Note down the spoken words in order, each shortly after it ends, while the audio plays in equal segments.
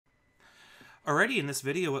Alrighty, in this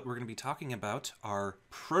video, what we're going to be talking about are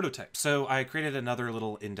prototypes. So I created another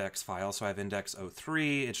little index file. So I have index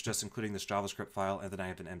 03. It's just including this JavaScript file, and then I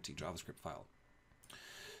have an empty JavaScript file.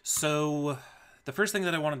 So the first thing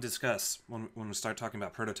that I want to discuss when we start talking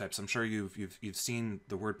about prototypes, I'm sure you've seen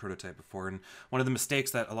the word prototype before, and one of the mistakes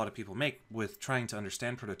that a lot of people make with trying to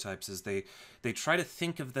understand prototypes is they try to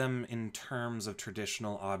think of them in terms of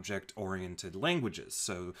traditional object-oriented languages.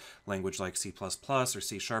 So language like C++ or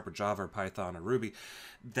C# or Java or Python or Ruby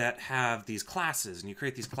that have these classes, and you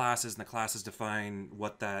create these classes, and the classes define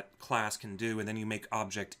what that class can do, and then you make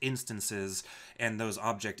object instances, and those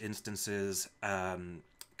object instances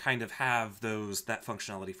kind of have that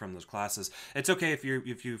functionality from those classes. It's okay if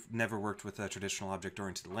you've never worked with a traditional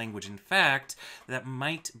object-oriented language. In fact, that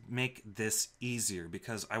might make this easier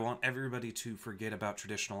because I want everybody to forget about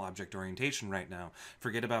traditional object orientation right now.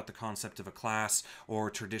 Forget about the concept of a class or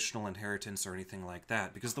traditional inheritance or anything like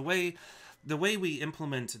that, because the way we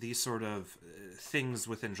implement these sort of things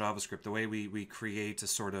within JavaScript, the way we create a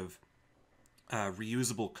sort of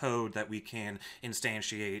reusable code that we can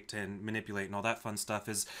instantiate and manipulate and all that fun stuff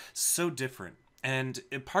is so different. And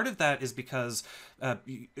part of that is because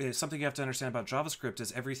something you have to understand about JavaScript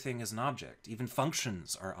is everything is an object. Even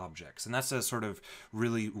functions are objects. And that's a sort of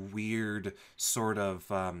really weird sort of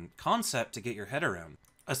concept to get your head around,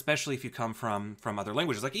 especially if you come from other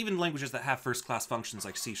languages. Like even languages that have first-class functions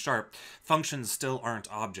like C#, functions still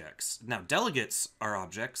aren't objects. Now, delegates are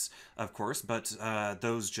objects, of course, but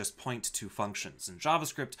those just point to functions. In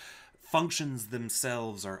JavaScript, functions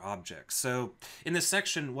themselves are objects. So in this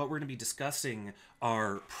section, what we're going to be discussing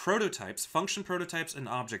are prototypes, function prototypes and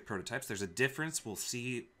object prototypes. There's a difference. We'll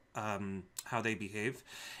see how they behave,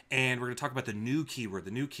 and we're going to talk about the new keyword.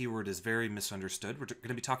 The new keyword is very misunderstood. We're going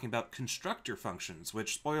to be talking about constructor functions,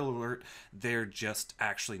 which, spoiler alert, they're just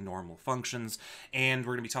actually normal functions, and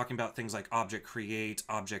we're going to be talking about things like object create,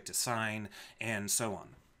 object assign, and so on.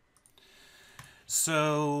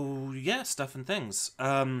 So yeah, stuff and things.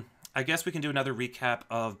 I guess we can do another recap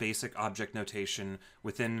of basic object notation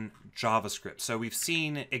within JavaScript. So we've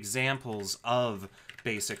seen examples of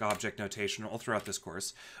basic object notation all throughout this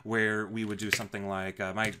course, where we would do something like,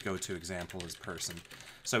 my go-to example is person.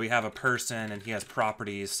 So we have a person, and he has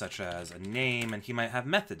properties such as a name, and he might have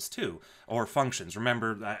methods too, or functions.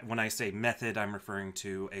 Remember, when I say method, I'm referring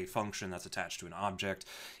to a function that's attached to an object,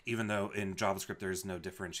 even though in JavaScript there's no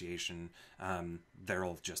differentiation. They're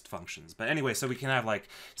all just functions. But anyway, so we can have like,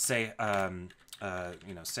 say hi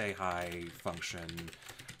function,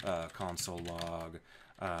 console log,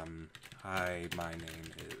 hi, my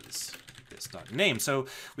name is this.name. So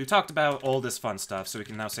we've talked about all this fun stuff, so we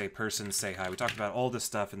can now say person, say hi. We talked about all this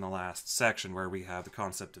stuff in the last section where we have the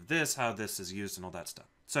concept of this, how this is used, and all that stuff.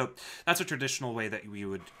 So that's a traditional way that we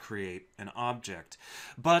would create an object.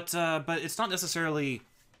 But it's not necessarily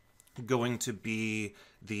going to be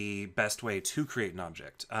the best way to create an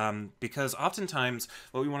object, because oftentimes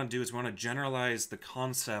what we want to do is we want to generalize the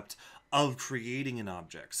concept of creating an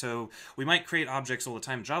object. So we might create objects all the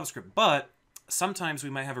time in JavaScript, but sometimes we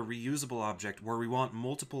might have a reusable object where we want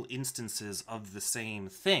multiple instances of the same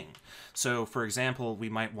thing. So for example, we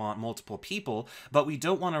might want multiple people, but we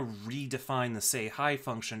don't want to redefine the say hi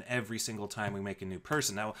function every single time we make a new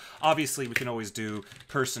person. Now, obviously we can always do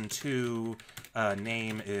person2,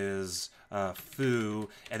 name is foo,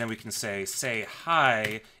 and then we can say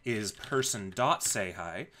hi is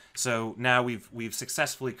person.sayhi. So now we've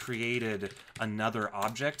successfully created another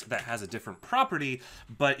object that has a different property,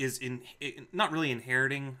 but is not really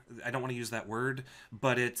inheriting. I don't want to use that word,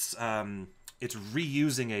 but it's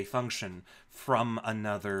reusing a function from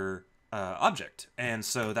another object. And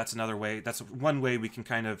so that's another way. That's one way we can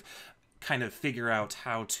kind of figure out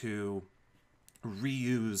how to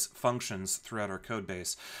reuse functions throughout our code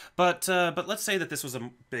base. But let's say that this was a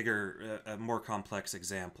bigger, more complex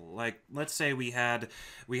example. Like, let's say we had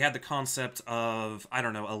the concept of, I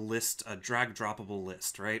don't know, a list, a drag droppable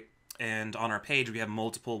list, right? And on our page, we have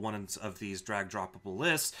multiple ones of these drag droppable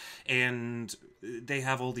lists, and they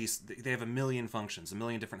have they have a million functions, a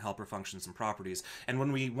million different helper functions and properties. And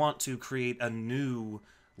when we want to create a new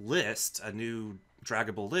list, a new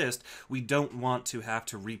draggable list, we don't want to have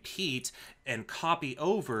to repeat and copy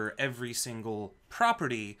over every single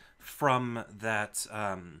property from that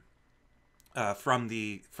from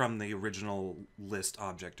the original list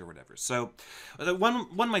object or whatever. So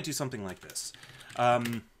one might do something like this.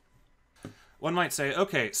 one might say,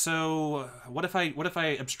 okay, so what if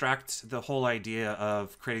I abstract the whole idea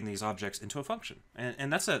of creating these objects into a function?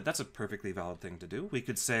 And that's a perfectly valid thing to do. We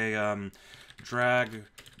could say drag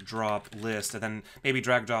drop list, and then maybe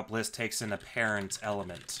drag drop list takes in a parent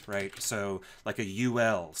element, right? So like a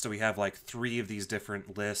UL. So we have like 3 of these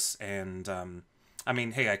different lists, and I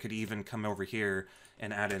mean, hey, I could even come over here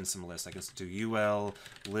and add in some lists. I guess do UL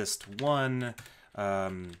list 1,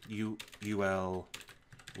 UL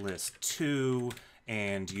list 2,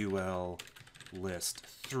 and UL list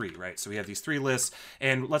 3, right? So we have these 3 lists,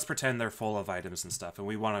 and let's pretend they're full of items and stuff, and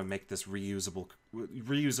we want to make this reusable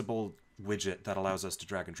widget that allows us to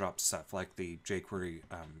drag and drop stuff, like the jQuery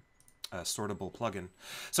sortable plugin.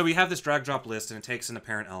 So we have this drag drop list, and it takes in a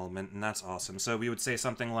parent element, and that's awesome. So we would say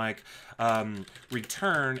something like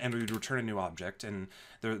return, and we would return a new object, and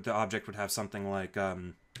the object would have something like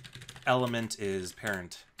element is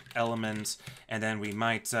parent element, and then we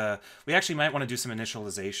actually might want to do some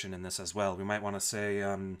initialization in this as well. We might want to say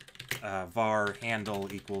var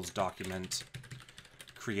handle equals document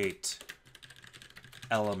create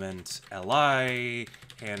element li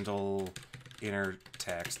handle inner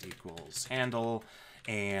text equals handle,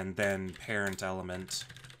 and then parent element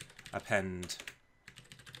append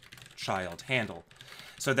child handle.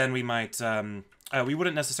 So then we might we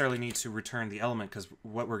wouldn't necessarily need to return the element, because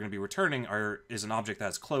what we're going to be returning is an object that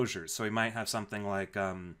has closures. So we might have something like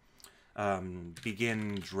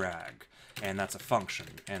begin drag, and that's a function.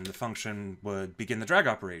 And the function would begin the drag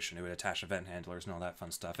operation. It would attach event handlers and all that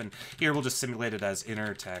fun stuff. And here we'll just simulate it as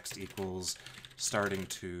inner text equals starting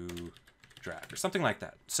to drag, or something like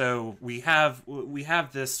that. So we have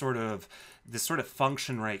this sort of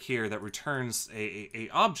function right here that returns a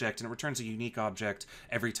object, and it returns a unique object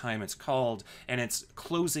every time it's called, and it's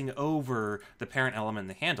closing over the parent element in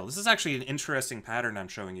the handle. This is actually an interesting pattern I'm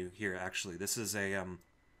showing you here. Actually, this is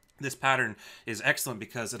this pattern is excellent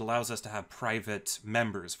because it allows us to have private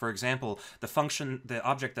members. For example, the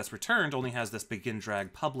object that's returned only has this begin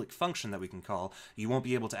drag public function that we can call. You won't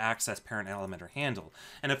be able to access parent element or handle.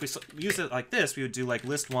 And if we use it like this, we would do like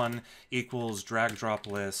list1 equals drag drop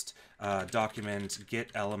list document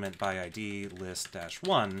get element by ID list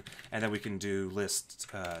 -1, and then we can do list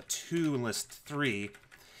 2 and list 3.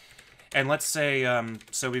 And let's say,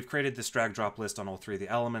 so we've created this drag drop list on all 3 of the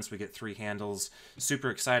elements. We get 3 handles. Super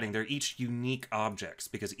exciting. They're each unique objects,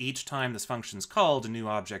 because each time this function's called, a new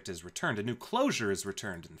object is returned. A new closure is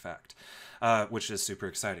returned, in fact, which is super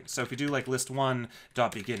exciting. So if you do like list1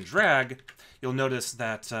 dot begin drag, you'll notice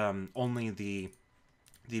that only the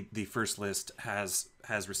first list has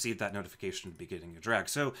received that notification beginning a drag.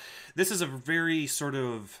 So this is a very sort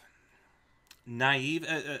of naive,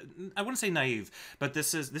 I wouldn't say naive, but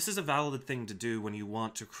this is a valid thing to do when you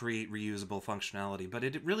want to create reusable functionality, but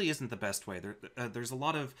it really isn't the best way. There's a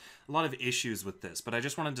lot of issues with this, but I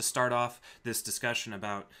just wanted to start off this discussion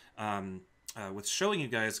about with showing you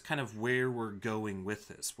guys kind of where we're going with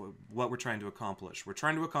this, what we're trying to accomplish. We're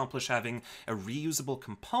trying to accomplish having a reusable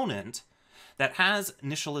component that has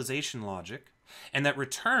initialization logic, and that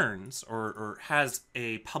returns or has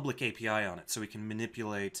a public API on it, so we can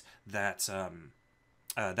manipulate that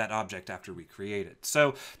that object after we create it.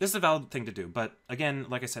 So this is a valid thing to do, but again,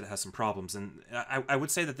 like I said, it has some problems, and I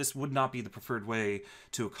would say that this would not be the preferred way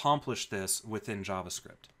to accomplish this within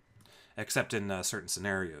JavaScript, except in certain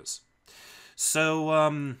scenarios.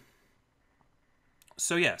 So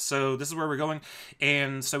so yeah, so this is where we're going,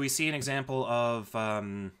 and so we see an example of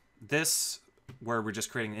this, where we're just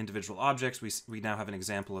creating individual objects. We now have an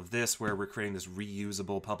example of this, where we're creating this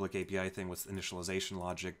reusable public API thing with initialization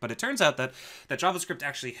logic. But it turns out that JavaScript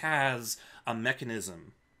actually has a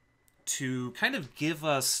mechanism to kind of give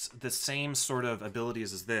us the same sort of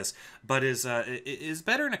abilities as this, but is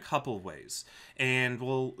better in a couple ways. And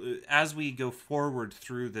as we go forward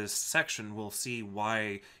through this section, we'll see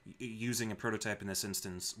why using a prototype in this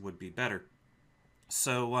instance would be better.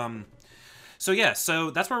 So yeah,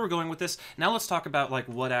 so that's where we're going with this. Now let's talk about like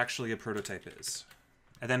what actually a prototype is.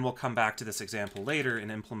 And then we'll come back to this example later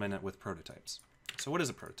and implement it with prototypes. So what is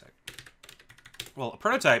a prototype? Well, a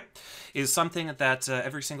prototype is something that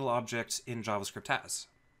every single object in JavaScript has.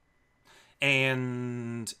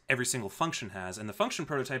 And every single function has. And the function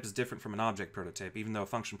prototype is different from an object prototype, even though a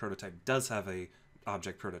function prototype does have a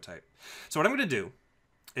object prototype. So what I'm going to do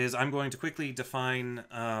is I'm going to quickly define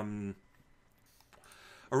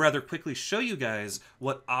or rather quickly show you guys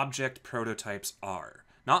what object prototypes are,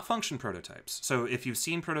 not function prototypes. So if you've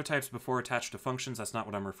seen prototypes before attached to functions, that's not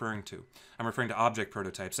what I'm referring to. I'm referring to object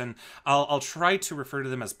prototypes, and I'll try to refer to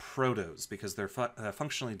them as protos because they're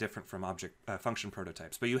functionally different from function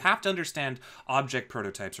prototypes. But you have to understand object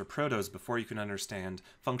prototypes or protos before you can understand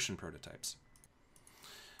function prototypes.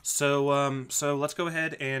 So let's go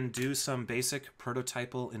ahead and do some basic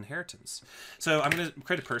prototypal inheritance. So I'm going to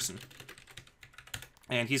create a person,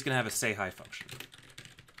 and he's going to have a say hi function.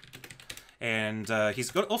 And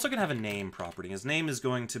he's also going to have a name property. His name is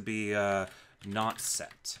going to be not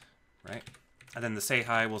set, right? And then the say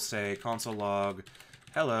hi will say console log,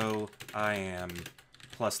 hello, I am,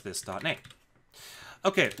 plus this dot name.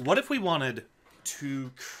 Okay, what if we wanted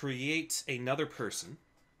to create another person,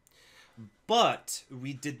 but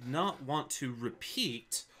we did not want to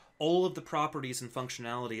repeat all of the properties and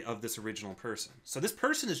functionality of this original person? So this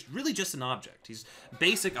person is really just an object. He's a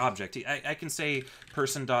basic object. I can say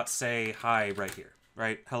person.say hi right here,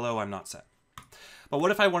 right? Hello, I'm not set. But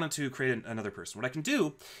what if I wanted to create another person? What I can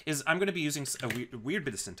do is I'm going to be using a weird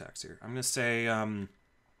bit of syntax here. I'm going to say, I'm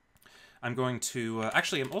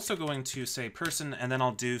also going to say person, and then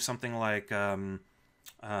I'll do something like, I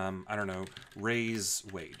don't know, raise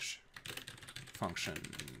wage function.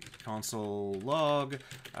 Console log,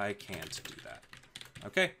 I can't do that.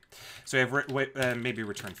 Okay, so we have maybe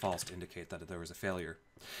return false to indicate that there was a failure.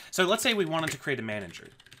 So let's say we wanted to create a manager.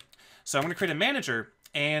 So I'm going to create a manager,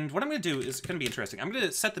 and what I'm going to do is going to be interesting. I'm going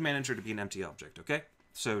to set the manager to be an empty object, okay?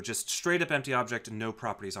 So just straight up empty object and no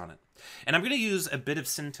properties on it. And I'm going to use a bit of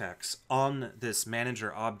syntax on this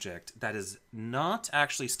manager object that is not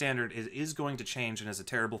actually standard. It is going to change and is a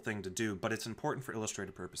terrible thing to do, but it's important for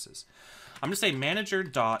illustrative purposes. I'm going to say manager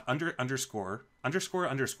dot underscore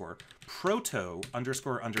proto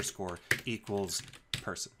underscore equals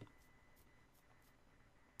person.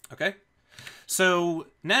 Okay? So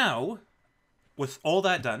now, with all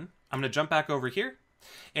that done, I'm going to jump back over here,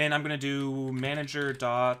 and I'm going to do manager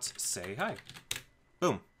dot say hi.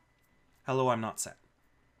 Boom. Hello, I'm not set.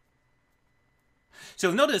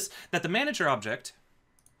 So notice that the manager object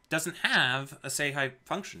doesn't have a say hi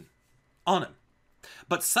function on him.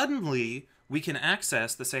 But suddenly we can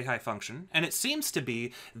access the say hi function, and it seems to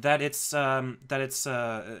be that it's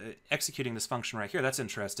executing this function right here. That's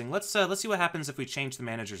interesting. Let's see what happens if we change the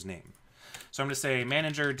manager's name. So I'm going to say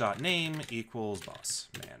manager.name equals boss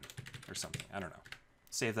man or something. I don't know.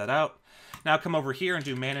 Save that out. Now come over here and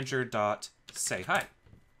do manager.say hi.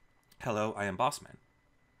 Hello, I am boss man.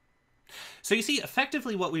 So you see,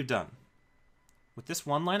 effectively what we've done with this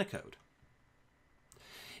one line of code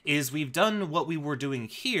is we've done what we were doing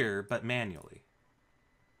here, but manually.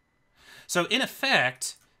 So in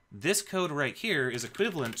effect, this code right here is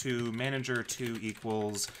equivalent to manager2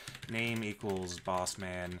 equals name equals boss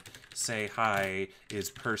man, say hi is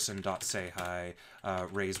person.say hi,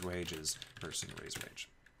 raise wage is person raise wage.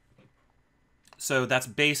 So that's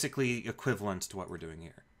basically equivalent to what we're doing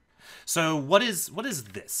here. So what is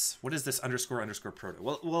this? What is this underscore proto?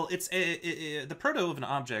 Well, it's the proto of an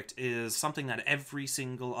object is something that every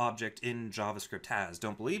single object in JavaScript has.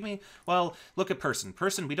 Don't believe me? Well, look at person.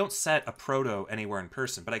 Person, we don't set a proto anywhere in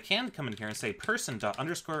person, but I can come in here and say person dot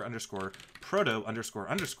underscore proto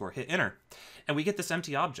underscore hit enter, and we get this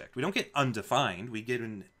empty object. We don't get undefined. We get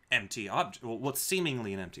an empty object. Well, what's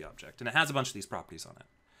seemingly an empty object, and it has a bunch of these properties on it.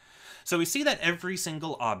 So we see that every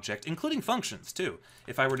single object, including functions too.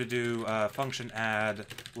 If I were to do function add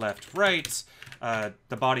left right,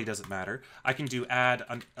 the body doesn't matter. I can do add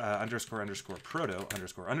underscore proto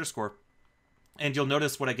underscore, and you'll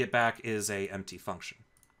notice what I get back is a empty function.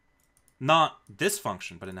 Not this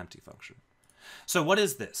function, but an empty function. So what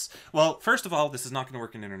is this? Well, first of all, this is not going to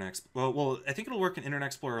work in Internet Explorer. Well, I think it'll work in Internet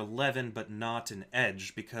Explorer 11, but not in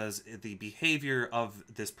Edge, because the behavior of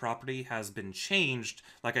this property has been changed,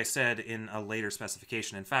 like I said, in a later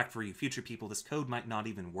specification. In fact, for you future people, this code might not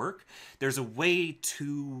even work. There's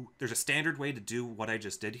a standard way to do what I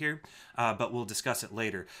just did here, but we'll discuss it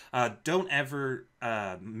later. Don't ever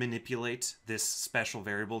manipulate this special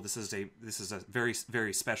variable. This is a very,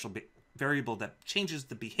 very special variable that changes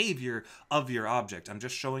the behavior of your object. I'm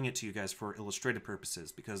just showing it to you guys for illustrative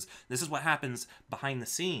purposes, because this is what happens behind the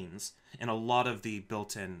scenes in a lot of the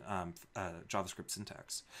built-in JavaScript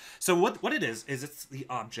syntax. So what it is it's the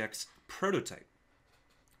object's prototype.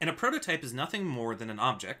 And a prototype is nothing more than an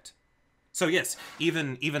object. So yes,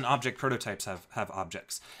 even object prototypes have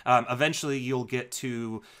objects. Eventually you'll get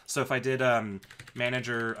to, so if I did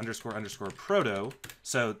manager underscore proto,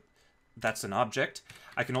 so that's an object.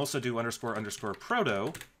 I can also do underscore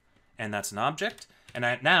proto, and that's an object.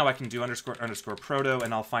 And now I can do underscore proto,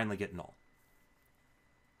 and I'll finally get null.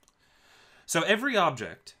 So every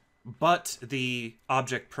object, but the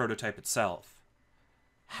object prototype itself,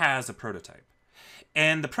 has a prototype.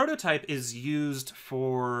 And the prototype is used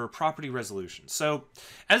for property resolution. So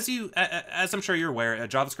as I'm sure you're aware, a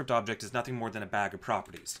JavaScript object is nothing more than a bag of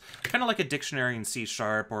properties. Kind of like a dictionary in C#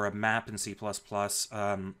 or a map in C++.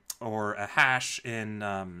 or a hash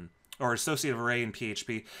in or associative array in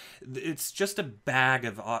PHP. It's just a bag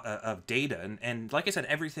of data, and like I said,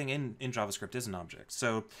 everything in JavaScript is an object.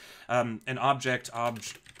 So an object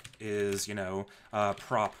is, you know,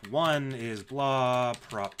 prop1 is blah,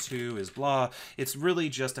 prop2 is blah. It's really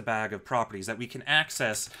just a bag of properties that we can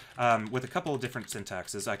access with a couple of different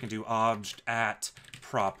syntaxes. I can do obj at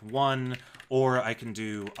prop1, or I can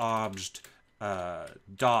do obj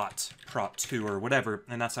dot prop2 or whatever,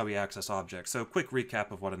 and that's how we access objects. So quick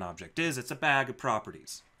recap of what an object is. It's a bag of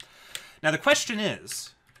properties. Now the question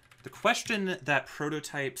that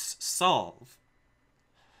prototypes solve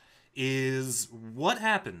is what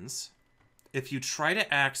happens if you try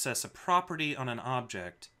to access a property on an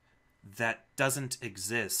object that doesn't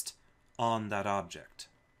exist on that object.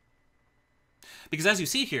 Because as you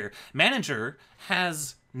see here, manager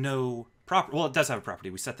has no property. Well, it does have a property.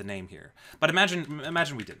 We set the name here. But imagine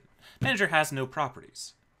we didn't. Manager has no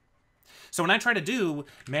properties. So when I try to do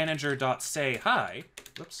manager.sayHi,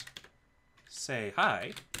 whoops, say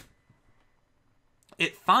hi,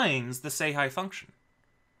 it finds the sayHi function.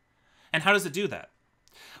 And how does it do that?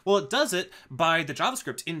 Well, it does it by the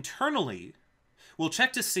JavaScript internally. We'll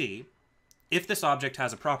check to see if this object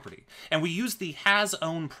has a property. And we use the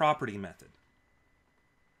hasOwnProperty method.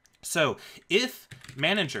 So if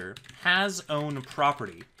manager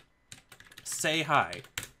hasOwnProperty, say hi,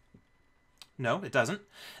 no, it doesn't,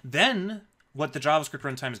 then what the JavaScript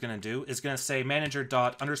runtime is going to do is going to say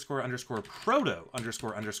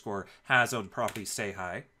manager.__proto__ hasOwnProperty say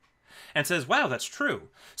hi, and says, wow, that's true.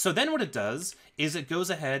 So then what it does is it goes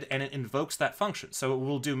ahead and it invokes that function. So it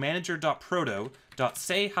will do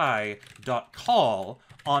manager.proto.sayhi.call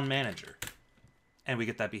on manager. And we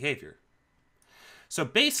get that behavior. So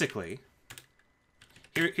basically,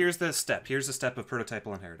 here's the step. Here's the step of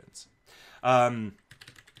prototypal inheritance. I'm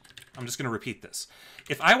just going to repeat this.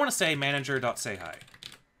 If I want to say manager.sayhi,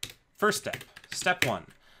 first step, step 1,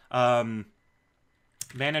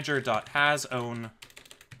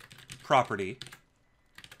 manager.hasOwnProperty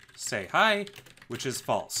say hi, which is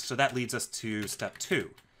false. So that leads us to step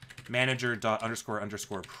 2,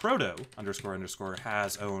 manager.__proto__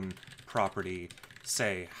 hasOwnProperty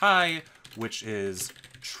say hi, which is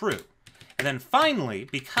true. And then finally,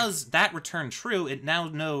 because that returned true, it now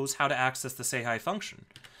knows how to access the sayHi function,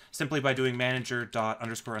 simply by doing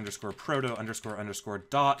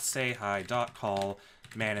manager.__proto__ .sayhi.call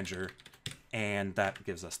manager, and that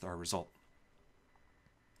gives us our result.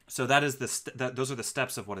 So that is those are the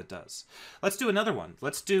steps of what it does. Let's do another one.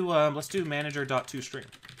 Let's do manager.toString.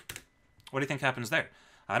 What do you think happens there?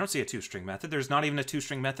 I don't see a toString method. There's not even a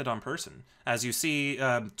toString method on person. As you see,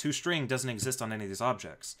 toString doesn't exist on any of these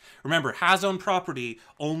objects. Remember, hasOwnProperty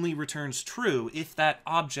only returns true if that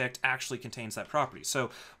object actually contains that property.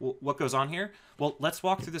 So what goes on here? Well, let's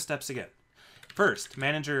walk through the steps again. First,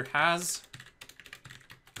 manager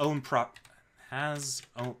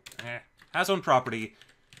hasOwnProperty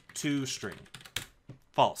toString.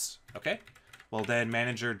 False. Okay? Well, then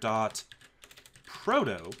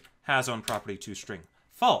manager.proto hasOwnProperty toString.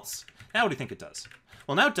 False. Now what do you think it does?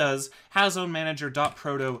 Well, now it does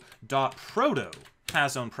hasOwnManager.proto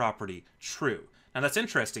hasOwnProperty true. Now that's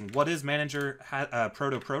interesting. What is manager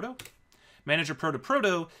proto? Manager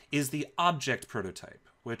proto is the object prototype,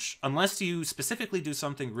 which, unless you specifically do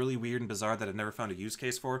something really weird and bizarre that I've never found a use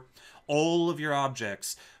case for, all of your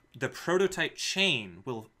objects, the prototype chain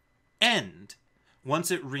will end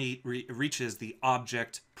once it reaches the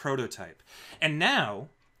object prototype. And now,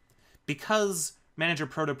 because manager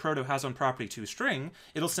proto hasOwnProperty toString,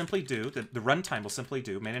 it'll simply do, the runtime will simply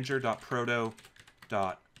do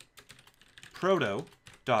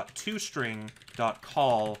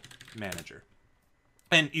manager.proto.toString.call manager.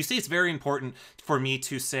 And you see, it's very important for me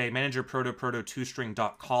to say manager proto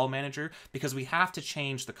toString.call manager, because we have to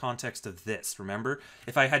change the context of this. Remember,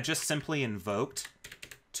 if I had just simply invoked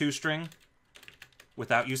toString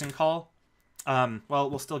without using call, well,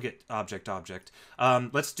 we'll still get object.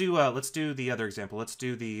 Let's do the other example. Let's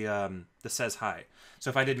do the says hi. So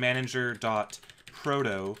if I did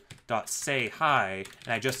manager.proto.sayHi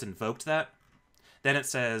and I just invoked that, then it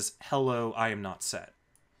says hello, I am not set.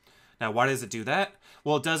 Now, why does it do that?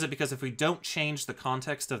 Well, it does it because if we don't change the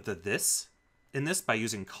context of the this in this by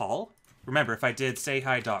using call, remember, if I did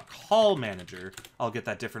sayHi.call manager, I'll get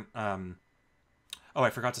that different. Oh, I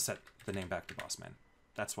forgot to set the name back to bossman.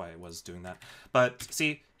 That's why it was doing that. But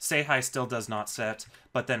see, sayHi still does not set,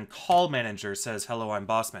 but then call manager says, hello, I'm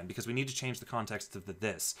bossman, because we need to change the context of the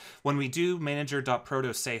this. When we do manager.proto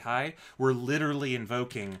sayHi, we're literally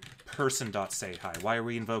invoking person.sayHi. Why are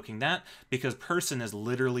we invoking that? Because person is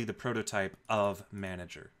literally the prototype of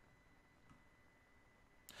manager.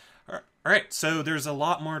 All right, so there's a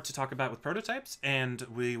lot more to talk about with prototypes, and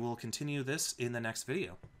we will continue this in the next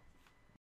video.